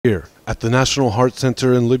Here, at the National Heart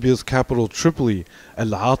Center in Libya's capital Tripoli,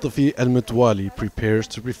 Al-Atifi Al-Mitwali prepares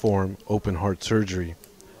to perform open heart surgery.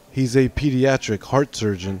 He's a pediatric heart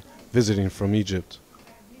surgeon visiting from Egypt.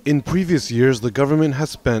 In previous years, the government has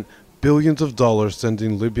spent billions of dollars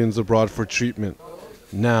sending Libyans abroad for treatment.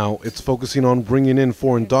 Now, it's focusing on bringing in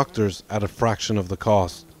foreign doctors at a fraction of the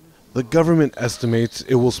cost. The government estimates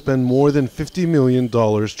it will spend more than $50 million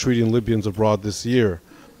treating Libyans abroad this year,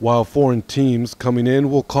 while foreign teams coming in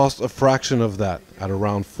will cost a fraction of that, at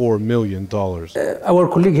around $4 million. Our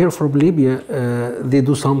colleague here from Libya, they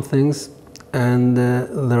do some things, and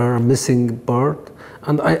there are a missing part.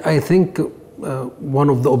 And I think one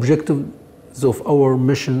of the objectives of our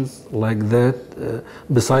missions like that,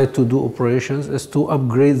 besides to do operations, is to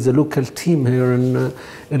upgrade the local team here in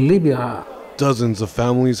Libya. Dozens of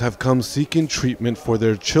families have come seeking treatment for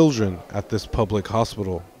their children at this public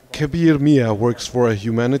hospital. Kabir Mia works for a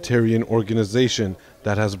humanitarian organization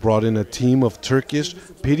that has brought in a team of Turkish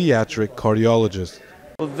pediatric cardiologists.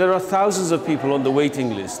 Well, there are thousands of people on the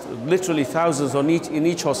waiting list, literally thousands in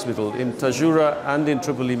each hospital, in Jazeera and in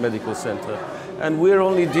Tripoli Medical Center. And we're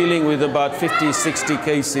only dealing with about 50, 60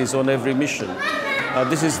 cases on every mission.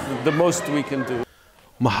 This is the most we can do.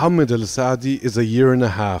 Mohammed al-Saadi is a year and a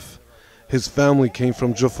half. His family came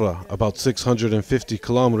from Jufra, about 650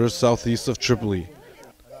 kilometers southeast of Tripoli.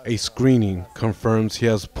 A screening confirms he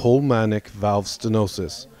has pulmonic valve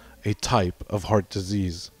stenosis, a type of heart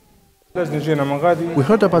disease. We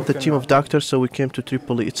heard about the team of doctors, so we came to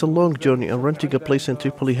Tripoli. It's a long journey, and renting a place in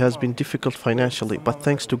Tripoli has been difficult financially. But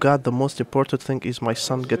thanks to God, the most important thing is my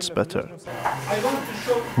son gets better.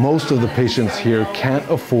 Most of the patients here can't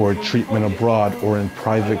afford treatment abroad or in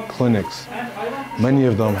private clinics. Many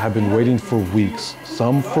of them have been waiting for weeks,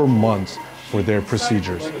 some for months, for their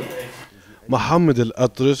procedures. Mohammed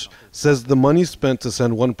al-Atrish says the money spent to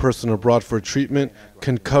send one person abroad for treatment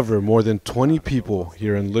can cover more than 20 people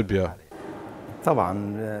here in Libya.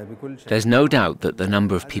 There's no doubt that the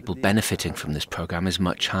number of people benefiting from this program is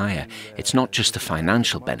much higher. It's not just a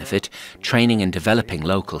financial benefit. Training and developing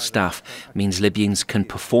local staff means Libyans can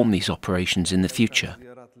perform these operations in the future.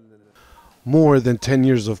 More than 10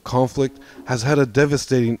 years of conflict has had a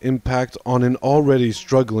devastating impact on an already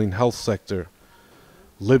struggling health sector.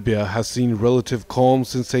 Libya has seen relative calm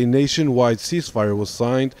since a nationwide ceasefire was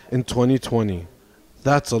signed in 2020.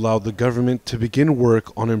 That's allowed the government to begin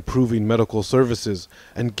work on improving medical services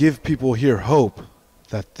and give people here hope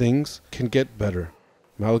that things can get better.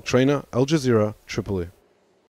 Malik, Trainia, Al Jazeera, Tripoli.